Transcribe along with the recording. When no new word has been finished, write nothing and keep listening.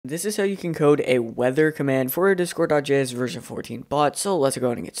This is how you can code a weather command for a dicord.js version 14 bot, so let's go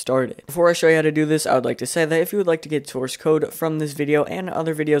ahead and get started. Before I show you how to do this, I would like to say that if you would like to get source code from this video and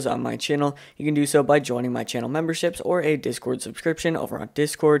other videos on my channel, you can do so by joining my channel memberships or a Discord subscription over on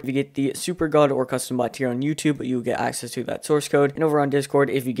Discord. If you get the Super God or Custom Bot tier on YouTube, you will get access to that source code, and over on Discord,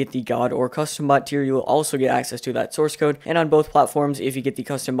 if you get the God or Custom Bot tier, you will also get access to that source code, and on both platforms, if you get the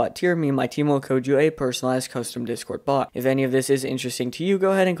Custom Bot tier, me and my team will code you a personalized custom Discord bot. If any of this is interesting to you,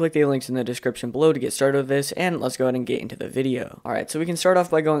 go ahead and click the links in the description below to get started with this, and let's go ahead and get into the video. Alright, so we can start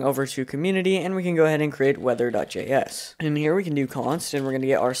off by going over to community, and we can go ahead and create weather.js. And here we can do const, and we're going to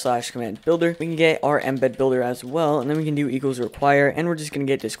get our /command builder. We can get our embed builder as well, and then we can do equals require, and we're just going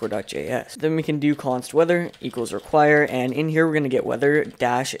to get dicord.js. Then we can do const weather equals require, and in here we're going to get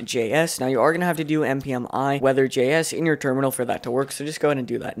weather-js. Now you are going to have to do npm weather.js in your terminal for that to work, so just go ahead and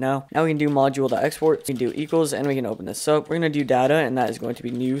do that now. Now we can do module.export, we can do equals, and we can open this up. We're going to do data, and that is going to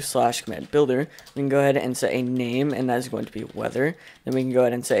be new /command builder. We can go ahead and set a name, and that is going to be weather. Then we can go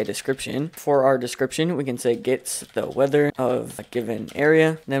ahead and say a description. For our description, we can say gets the weather of a given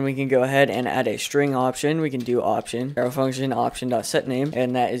area. Then we can go ahead and add a string option. We can do option, arrow function, option.setName,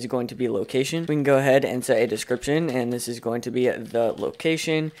 and that is going to be location. We can go ahead and set a description, and this is going to be the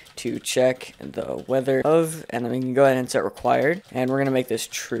location to check the weather of, and then we can go ahead and set required, and we're going to make this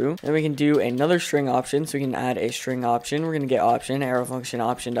true. Then we can do another string option, so we can add a string option. We're going to get option, arrow function,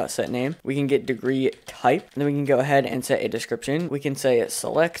 option.setName. We can get degree type, and then we can go ahead and set a description. We can say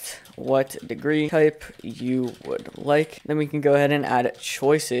select what degree type you would like. Then we can go ahead and add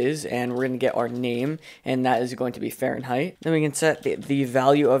choices, and we're going to get our name, and that is going to be Fahrenheit. Then we can set the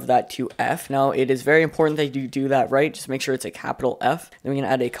value of that to F. Now it is very important that you do that right. Just make sure it's a capital F. Then we can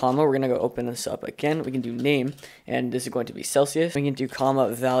add a comma. We're going to go open this up again. We can do name, and this is going to be Celsius. We can do comma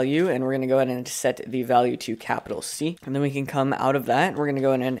value, and we're going to go ahead and set the value to capital C. And then we can come out of that. We're going to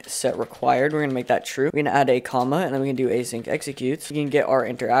go ahead and set required. We're going to make that true. We're going to add a comma, and then we can do async executes. We can get our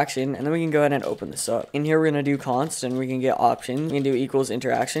interaction, and then we can go ahead and open this up. In here, we're going to do const, and we can get options. We can do equals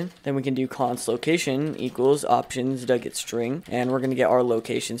interaction. Then we can do const location equals options.getString, and we're going to get our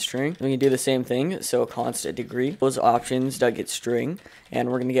location string. We can do the same thing. So const degree equals options.getString, and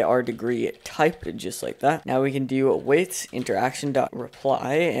we're going to get our degree type just like that. Now we can do wait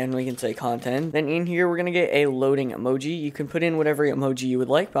interaction.reply, and we can say content. Then in here, we're going to get a loading emoji. You can put in whatever emoji you would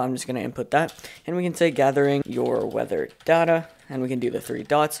like, but I'm just going to input that. And we can say gathering your weather data, and we can do the 3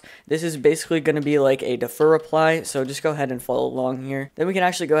 dots. This is basically going to be like a defer reply, so just go ahead and follow along here. Then we can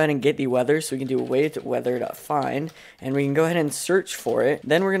actually go ahead and get the weather, so we can do wait weather.find, and we can go ahead and search for it.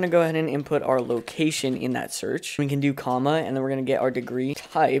 Then we're going to go ahead and input our location in that search. We can do comma, and then we're going to get our degree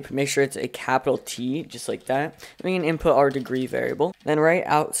type. Make sure it's a capital T, just like that. We can input our degree variable. Then right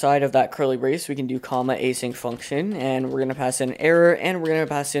outside of that curly brace, we can do comma async function, and we're going to pass in error, and we're going to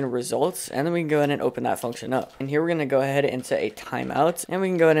pass in results, and then we can go ahead and open that function up. And here we're going to go ahead and set a timeout, and we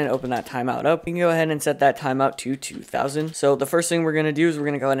can go ahead and open that timeout up. We can go ahead and set that timeout to 2000. So the first thing we're going to do is we're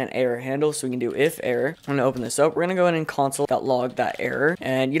going to go ahead and error handle, so we can do if error. I'm going to open this up. We're going to go ahead and console.log that error,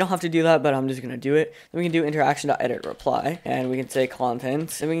 and you don't have to do that, but I'm just going to do it. Then we can do interaction.edit reply, and we can say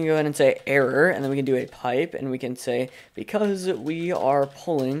content, and we can go ahead and say error, and then we can do a pipe, and we can say because we are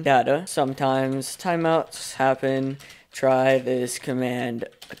pulling data, sometimes timeouts happen, try this command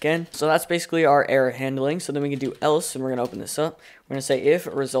again. So that's basically our error handling. So then we can do else, and we're going to open this up. We're going to say if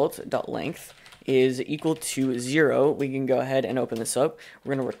result.length is equal to 0, we can go ahead and open this up.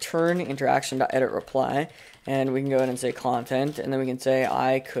 We're going to return interaction.edit reply, and we can go ahead and say content, and then we can say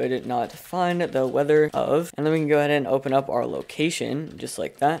I could not find the weather of, and then we can go ahead and open up our location just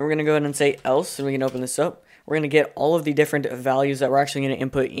like that. We're going to go ahead and say else, and we can open this up. We're going to get all of the different values that we're actually going to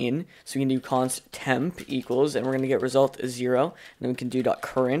input in. So we can do const temp equals, and we're going to get result 0. And then we can do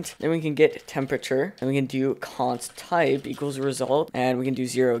 .current. Then we can get temperature. Then we can do const type equals result, and we can do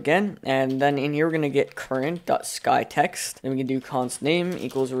 0 again. And then in here, we're going to get current.skyText. Then we can do const name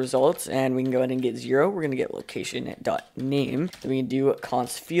equals results, and we can go ahead and get 0. We're going to get location.name. Then we can do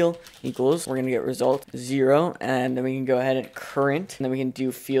const feel equals, we're going to get result 0. And then we can go ahead and current, and then we can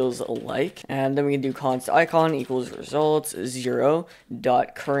do feels like, and then we can do const icon equals results 0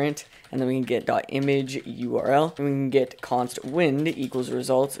 dot current, and then we can get dot image URL, and we can get const wind equals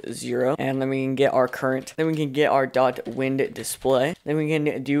results 0, and then we can get our current, then we can get our dot wind display, then we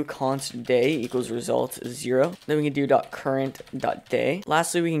can do const day equals results 0, then we can do dot current dot day.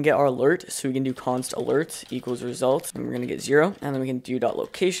 Lastly, we can get our alert, so we can do const alert equals results, and we're going to get 0, and then we can do dot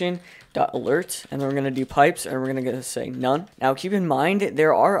location alert, and then we're going to do pipes, and we're going to say none. Now keep in mind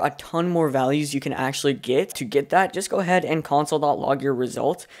there are a ton more values you can actually get. To get that, just go ahead and console.log your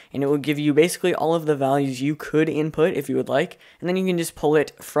result, and it will give you basically all of the values you could input if you would like, and then you can just pull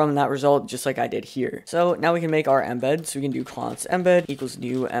it from that result just like I did here. So now we can make our embed. So we can do const embed equals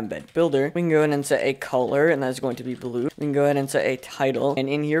new embed builder. We can go ahead and set a color, and that's going to be blue. We can go ahead and set a title, and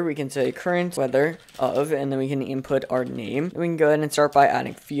in here we can say current weather of, and then we can input our name. Then we can go ahead and start by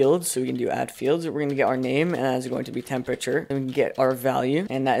adding fields. So we can do add fields. We're going to get our name, and that is going to be temperature. Then we can get our value,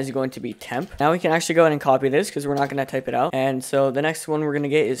 and that is going to be temp. Now we can actually go ahead and copy this because we're not going to type it out. And so the next one we're going to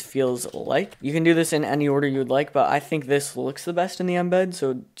get is feels like. You can do this in any order you would like, but I think this looks the best in the embed,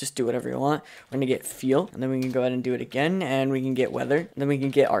 so just do whatever you want. We're going to get feel, and then we can go ahead and do it again, and we can get weather. And then we can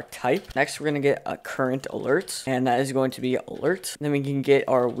get our type. Next, we're going to get a current alerts, and that is going to be alert. Then we can get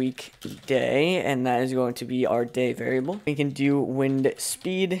our week day, and that is going to be our day variable. We can do wind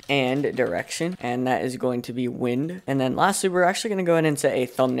speed and direction, and that is going to be wind. And then lastly, we're actually going to go ahead and set a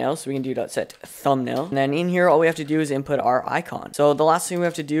thumbnail, so we can do .set thumbnail. And then in here, all we have to do is input our icon. So the last thing we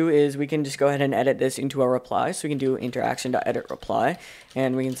have to do is we can just go ahead and edit this into our reply. So we can do interaction.edit reply,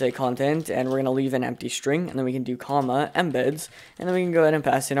 and we can say content, and we're going to leave an empty string, and then we can do comma embeds, and then we can go ahead and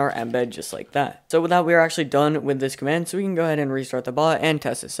pass in our embed just like that. So with that, we are actually done with this command, so we can go ahead and restart the bot and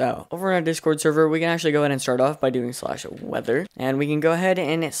test this out. Over on our Discord server, we can actually go ahead and start off by doing /weather, and we can go ahead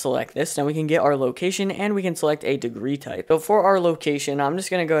and select this. Now we can get our location, and we can select a degree type. So for our location, I'm just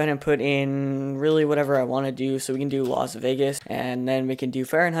going to go ahead and put in really whatever I want to do. So we can do Las Vegas, and then we can do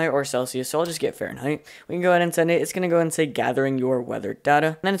Fahrenheit or Celsius. So I'll just get Fahrenheit. We can go ahead and send it. It's going to go ahead and say gathering your weather data.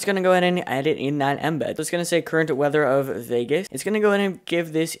 And then it's going to go ahead and edit in that embed. So it's going to say current weather of Vegas. It's going to go ahead and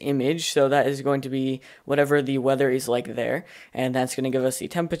give this image. So that is going to be whatever the weather is like there. And that's going to give us the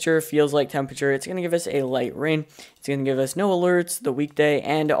temperature, feels like temperature. It's going to give us a light rain. It's going to give us no alerts, the weekday,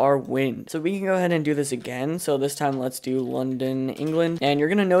 and our wind. So we can go ahead and do this again. So this time let's do London, England. And you're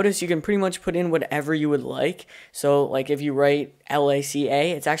going to notice you can pretty much put in whatever you would like. So like if you write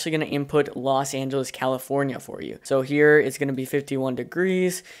LACA, it's actually going to input Los Angeles, California for you. So here it's going to be 51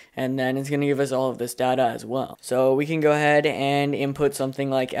 degrees, and then it's going to give us all of this data as well. So we can go ahead and input something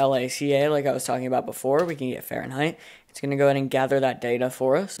like LACA, like I was talking about before. We can get Fahrenheit. It's going to go ahead and gather that data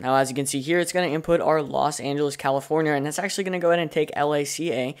for us. Now, as you can see here, it's going to input our Los Angeles, California, and it's actually going to go ahead and take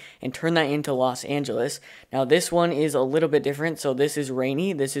LACA and turn that into Los Angeles. Now, this one is a little bit different. So this is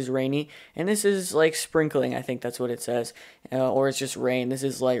rainy, and this is like sprinkling. I think that's what it says. Or it's just rain. This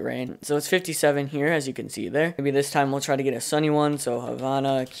is light rain. So it's 57 here, as you can see there. Maybe this time we'll try to get a sunny one. So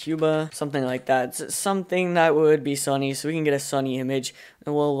Havana, Cuba, something like that. It's something that would be sunny, so we can get a sunny image,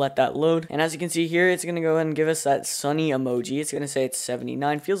 and we'll let that load. And as you can see here, it's going to go ahead and give us that sunny emoji. It's going to say it's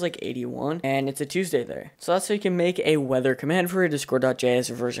 79, feels like 81, and it's a Tuesday there. So that's how you can make a weather command for a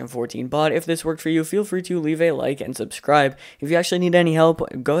dicord.js version 14 bot. If this worked for you, feel free to leave a like and subscribe. If you actually need any help,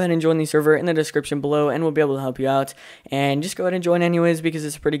 go ahead and join the server in the description below, and we'll be able to help you out. And just go ahead and join anyways, because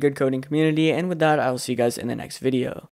it's a pretty good coding community. And with that, I will see you guys in the next video.